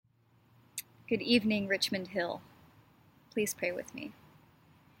Good evening, Richmond Hill. Please pray with me.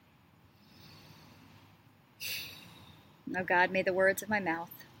 O God, may the words of my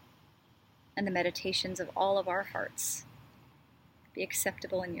mouth and the meditations of all of our hearts be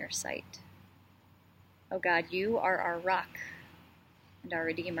acceptable in your sight. O God, you are our rock and our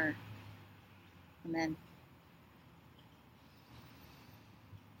Redeemer. Amen.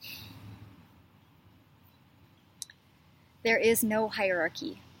 There is no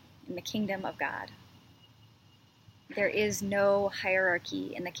hierarchy in the kingdom of God. There is no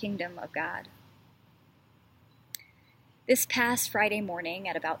hierarchy in the kingdom of God. This past Friday morning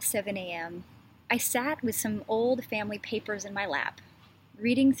at about 7 a.m., I sat with some old family papers in my lap,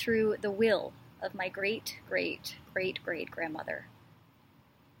 reading through the will of my great-great-great-great-grandmother.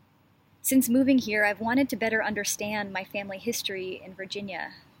 Since moving here, I've wanted to better understand my family history in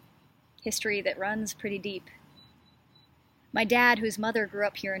Virginia, history that runs pretty deep. My dad, whose mother grew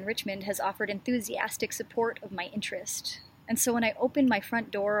up here in Richmond, has offered enthusiastic support of my interest. And so when I opened my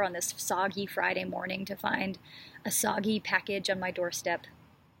front door on this soggy Friday morning to find a soggy package on my doorstep,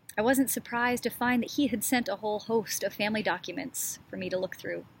 I wasn't surprised to find that he had sent a whole host of family documents for me to look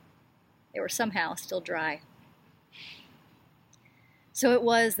through. They were somehow still dry. So it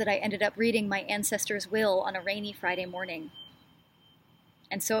was that I ended up reading my ancestors' will on a rainy Friday morning.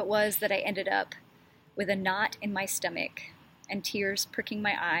 And so it was that I ended up with a knot in my stomach and tears pricking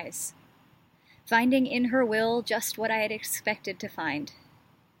my eyes, finding in her will just what I had expected to find: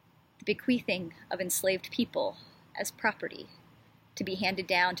 the bequeathing of enslaved people as property to be handed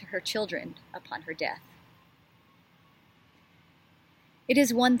down to her children upon her death. It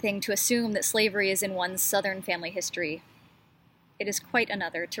is one thing to assume that slavery is in one's Southern family history. It is quite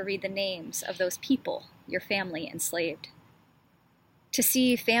another to read the names of those people your family enslaved. To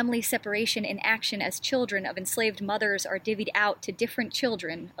see family separation in action as children of enslaved mothers are divvied out to different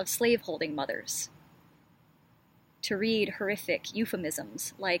children of slaveholding mothers. To read horrific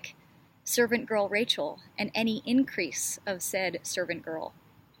euphemisms like servant girl Rachel and any increase of said servant girl.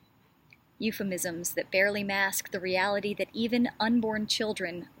 Euphemisms that barely mask the reality that even unborn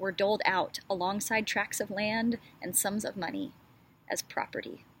children were doled out alongside tracts of land and sums of money as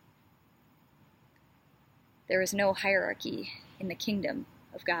property. There is no hierarchy in the kingdom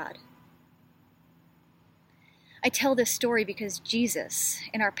of God. I tell this story because Jesus,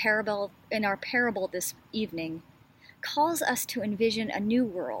 in our parable this evening, calls us to envision a new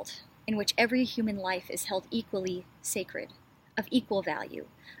world in which every human life is held equally sacred, of equal value,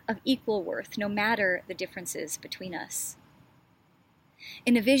 of equal worth, no matter the differences between us.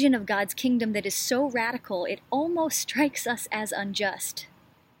 In a vision of God's kingdom that is so radical, it almost strikes us as unjust.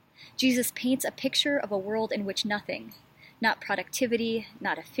 Jesus paints a picture of a world in which nothing, not productivity,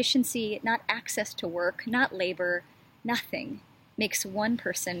 not efficiency, not access to work, not labor, nothing makes one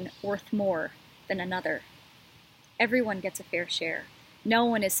person worth more than another. Everyone gets a fair share. No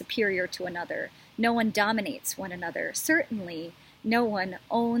one is superior to another. No one dominates one another. Certainly, no one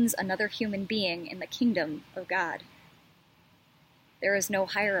owns another human being in the kingdom of God. There is no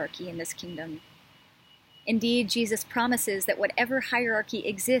hierarchy in this kingdom. Indeed, Jesus promises that whatever hierarchy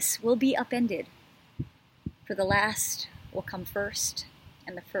exists will be upended. For the last will come first,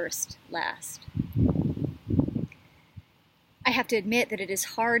 and the first last. I have to admit that it is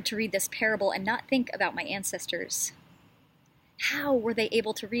hard to read this parable and not think about my ancestors. How were they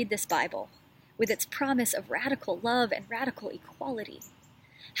able to read this Bible with its promise of radical love and radical equality?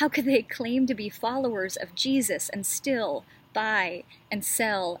 How could they claim to be followers of Jesus and still buy and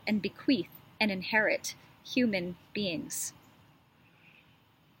sell and bequeath and inherit human beings?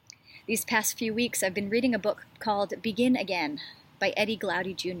 These past few weeks, I've been reading a book called Begin Again by Eddie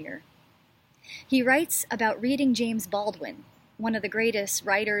Glaude Jr. He writes about reading James Baldwin, one of the greatest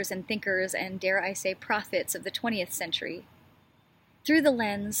writers and thinkers and, dare I say, prophets of the 20th century, through the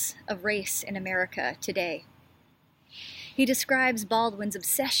lens of race in America today. He describes Baldwin's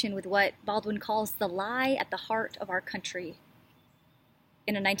obsession with what Baldwin calls the lie at the heart of our country.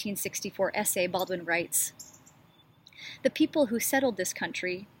 In a 1964 essay, Baldwin writes, "The people who settled this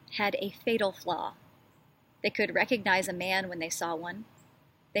country had a fatal flaw. They could recognize a man when they saw one.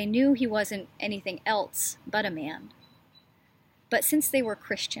 They knew he wasn't anything else but a man. But since they were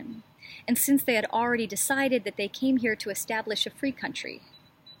Christian, and since they had already decided that they came here to establish a free country,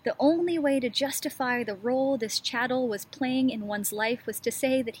 the only way to justify the role this chattel was playing in one's life was to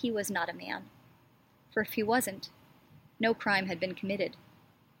say that he was not a man. For if he wasn't, no crime had been committed.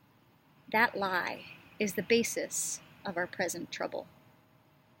 That lie is the basis of our present trouble."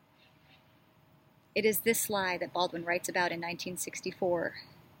 It is this lie that Baldwin writes about in 1964,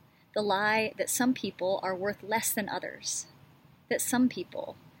 the lie that some people are worth less than others, that some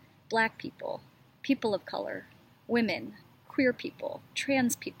people, Black people, people of color, women, queer people,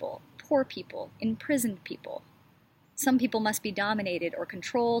 trans people, poor people, imprisoned people. Some people must be dominated or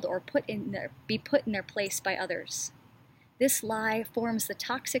controlled or be put in their place by others. This lie forms the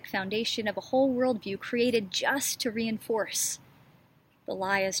toxic foundation of a whole worldview created just to reinforce the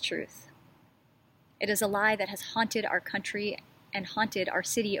lie as truth. It is a lie that has haunted our country and haunted our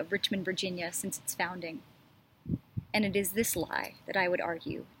city of Richmond, Virginia since its founding. And it is this lie, that I would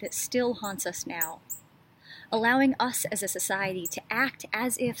argue, that still haunts us now, allowing us as a society to act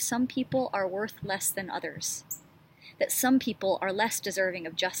as if some people are worth less than others, that some people are less deserving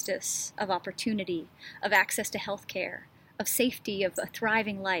of justice, of opportunity, of access to health care, of safety, of a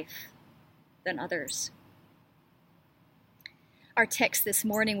thriving life than others. Our text this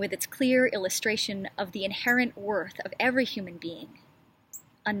morning, with its clear illustration of the inherent worth of every human being,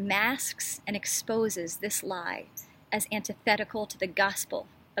 unmasks and exposes this lie as antithetical to the gospel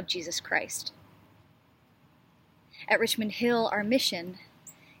of Jesus Christ. At Richmond Hill, our mission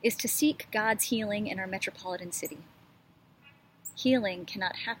is to seek God's healing in our metropolitan city. Healing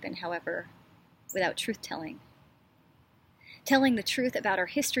cannot happen, however, without truth-telling. Telling the truth about our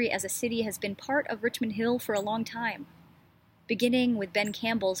history as a city has been part of Richmond Hill for a long time, beginning with Ben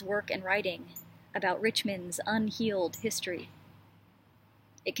Campbell's work and writing about Richmond's unhealed history.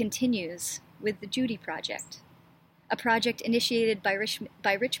 It continues with the Judy Project, a project initiated by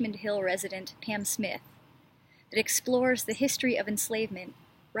Richmond Hill resident Pam Smith that explores the history of enslavement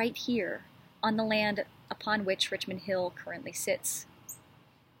right here on the land upon which Richmond Hill currently sits.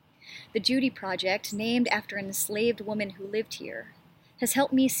 The Judy Project, named after an enslaved woman who lived here, has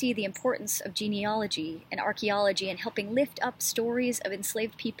helped me see the importance of genealogy and archaeology in helping lift up stories of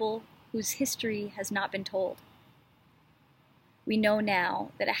enslaved people whose history has not been told. We know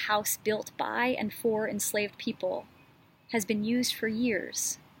now that a house built by and for enslaved people has been used for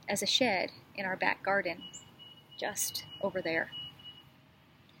years as a shed in our back garden, just over there.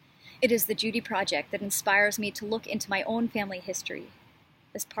 It is the Judy Project that inspires me to look into my own family history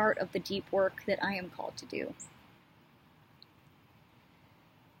as part of the deep work that I am called to do.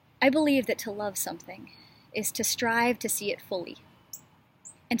 I believe that to love something is to strive to see it fully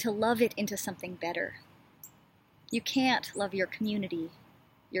and to love it into something better. You can't love your community,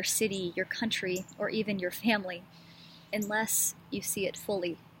 your city, your country, or even your family unless you see it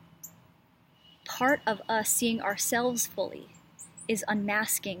fully. Part of us seeing ourselves fully is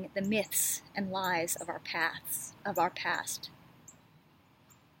unmasking the myths and lies of our past.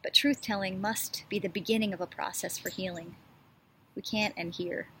 But truth-telling must be the beginning of a process for healing. We can't end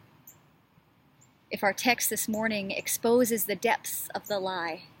here. If our text this morning exposes the depths of the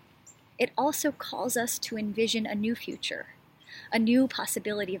lie, it also calls us to envision a new future, a new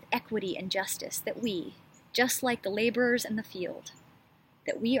possibility of equity and justice that we, just like the laborers in the field,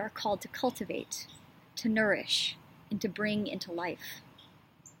 that we are called to cultivate, to nourish, and to bring into life.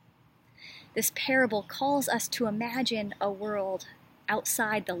 This parable calls us to imagine a world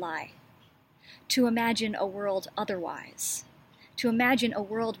outside the lie, to imagine a world otherwise, to imagine a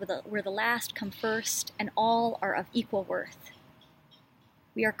world where the last come first and all are of equal worth.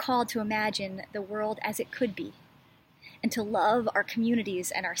 We are called to imagine the world as it could be, and to love our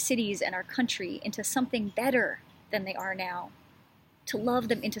communities and our cities and our country into something better than they are now, to love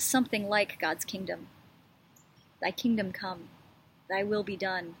them into something like God's kingdom. Thy kingdom come, thy will be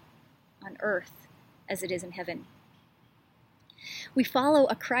done, on earth as it is in heaven. We follow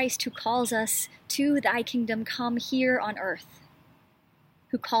a Christ who calls us to thy kingdom come here on earth,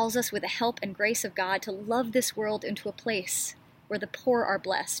 who calls us with the help and grace of God to love this world into a place where the poor are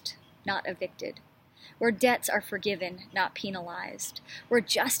blessed, not evicted, where debts are forgiven, not penalized, where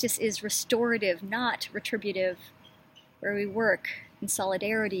justice is restorative, not retributive, where we work in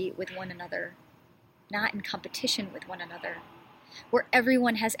solidarity with one another, not in competition with one another, where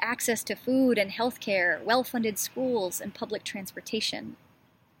everyone has access to food and health care, well-funded schools, and public transportation,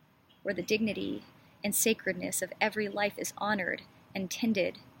 where the dignity and sacredness of every life is honored and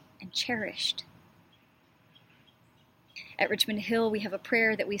tended and cherished. At Richmond Hill, we have a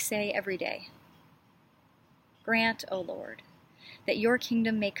prayer that we say every day. Grant, O Lord, that your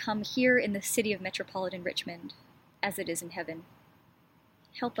kingdom may come here in the city of metropolitan Richmond, as it is in heaven.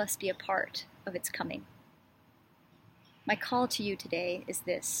 Help us be a part of its coming. My call to you today is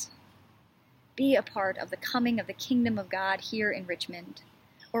this: be a part of the coming of the kingdom of God here in Richmond,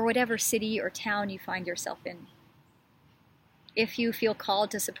 or whatever city or town you find yourself in. If you feel called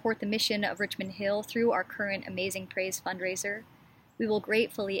to support the mission of Richmond Hill through our current Amazing Praise fundraiser, we will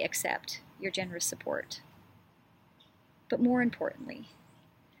gratefully accept your generous support. But more importantly,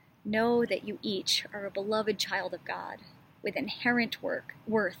 know that you each are a beloved child of God with inherent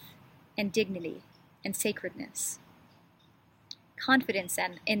worth and dignity and sacredness. Confidence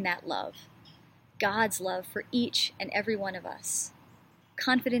in that love, God's love for each and every one of us.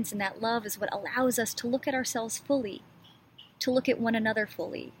 Confidence in that love is what allows us to look at ourselves fully, to look at one another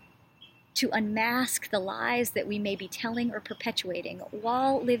fully, to unmask the lies that we may be telling or perpetuating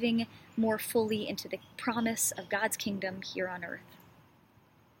while living more fully into the promise of God's kingdom here on earth.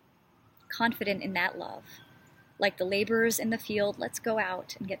 Confident in that love, like the laborers in the field, let's go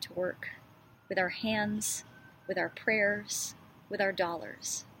out and get to work with our hands, with our prayers, with our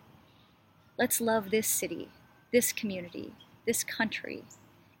dollars. Let's love this city, this community, this country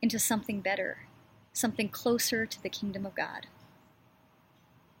into something better, something closer to the kingdom of God.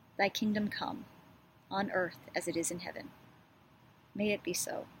 Thy kingdom come, on earth as it is in heaven. May it be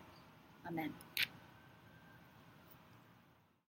so. Amen.